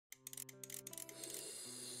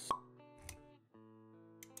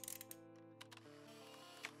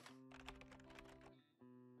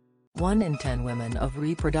1 in 10 women of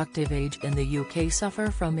reproductive age in the UK suffer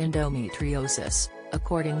from endometriosis,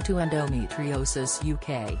 according to Endometriosis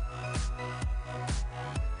UK.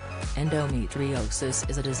 Endometriosis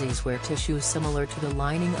is a disease where tissue similar to the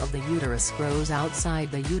lining of the uterus grows outside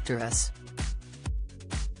the uterus.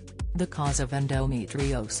 The cause of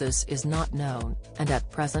endometriosis is not known, and at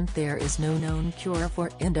present there is no known cure for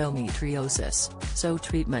endometriosis, so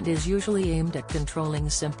treatment is usually aimed at controlling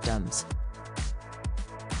symptoms.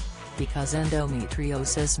 Because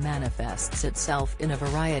endometriosis manifests itself in a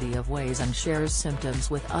variety of ways and shares symptoms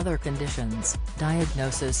with other conditions,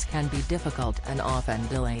 diagnosis can be difficult and often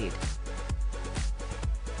delayed.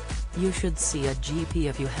 You should see a GP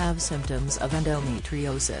if you have symptoms of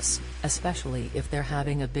endometriosis, especially if they're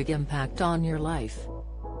having a big impact on your life.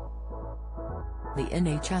 The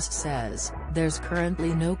NHS says, there's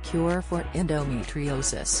currently no cure for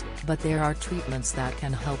endometriosis, but there are treatments that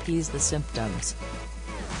can help ease the symptoms.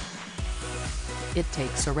 It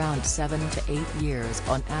takes around 7 to 8 years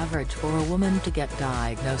on average for a woman to get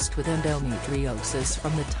diagnosed with endometriosis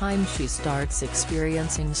from the time she starts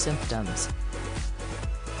experiencing symptoms.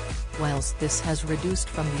 Whilst this has reduced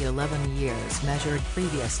from the 11 years measured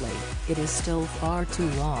previously, it is still far too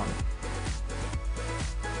long.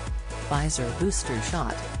 Pfizer booster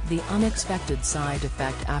shot, the unexpected side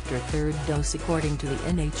effect after third dose. According to the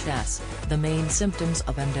NHS, the main symptoms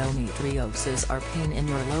of endometriosis are pain in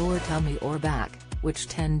your lower tummy or back, which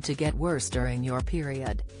tend to get worse during your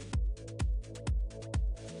period.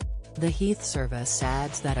 The Health Service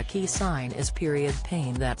adds that a key sign is period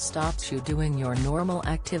pain that stops you doing your normal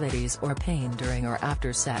activities or pain during or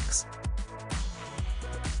after sex.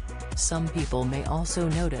 Some people may also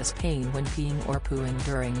notice pain when peeing or pooing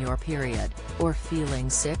during your period, or feeling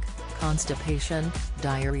sick, constipation,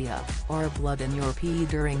 diarrhea, or blood in your pee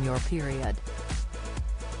during your period.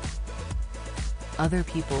 Other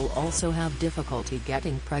people also have difficulty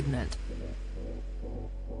getting pregnant.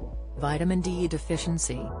 Vitamin D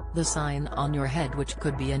deficiency, the sign on your head which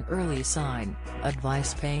could be an early sign,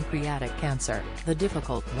 advice pancreatic cancer, the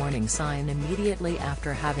difficult warning sign immediately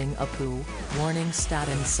after having a poo, warning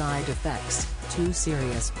statin side effects, too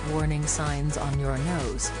serious warning signs on your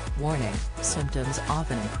nose, warning, symptoms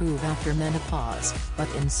often improve after menopause,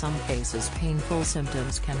 but in some cases painful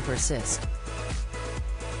symptoms can persist.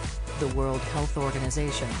 The World Health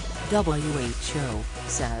Organization, WHO,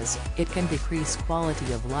 says, it can decrease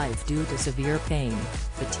quality of life due to severe pain,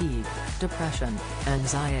 fatigue, depression,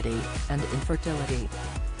 anxiety, and infertility.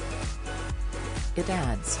 It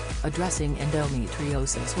adds, addressing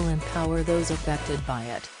endometriosis will empower those affected by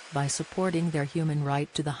it, by supporting their human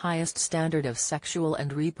right to the highest standard of sexual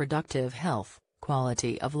and reproductive health,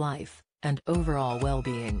 quality of life, and overall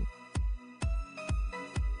well-being.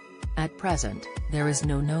 At present, there is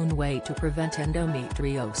no known way to prevent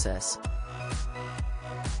endometriosis.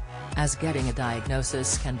 As getting a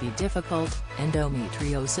diagnosis can be difficult,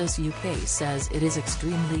 Endometriosis UK says it is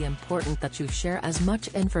extremely important that you share as much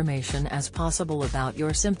information as possible about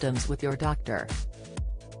your symptoms with your doctor.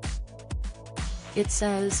 It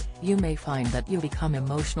says, you may find that you become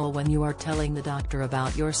emotional when you are telling the doctor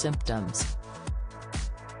about your symptoms.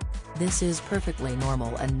 This is perfectly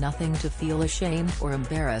normal and nothing to feel ashamed or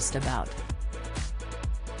embarrassed about.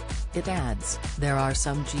 It adds, there are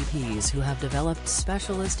some GPs who have developed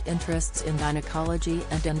specialist interests in gynecology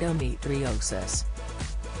and endometriosis.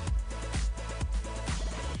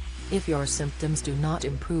 If your symptoms do not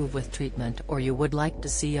improve with treatment or you would like to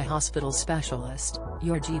see a hospital specialist,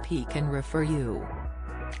 your GP can refer you.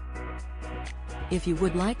 If you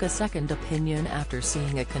would like a second opinion after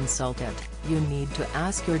seeing a consultant, you need to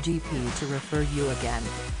ask your GP to refer you again.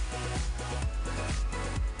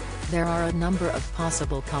 There are a number of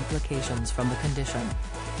possible complications from the condition.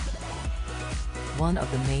 One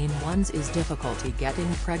of the main ones is difficulty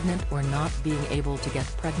getting pregnant or not being able to get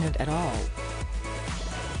pregnant at all.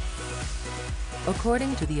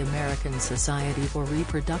 According to the American Society for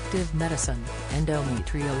Reproductive Medicine,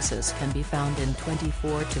 endometriosis can be found in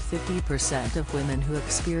 24 to 50% of women who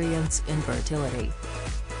experience infertility.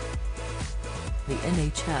 The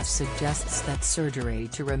NHS suggests that surgery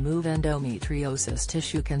to remove endometriosis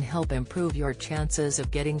tissue can help improve your chances of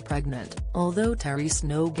getting pregnant, although there is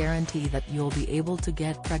no guarantee that you'll be able to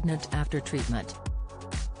get pregnant after treatment.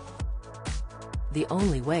 The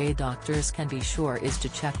only way doctors can be sure is to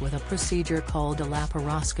check with a procedure called a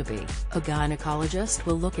laparoscopy. A gynecologist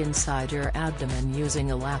will look inside your abdomen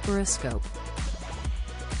using a laparoscope.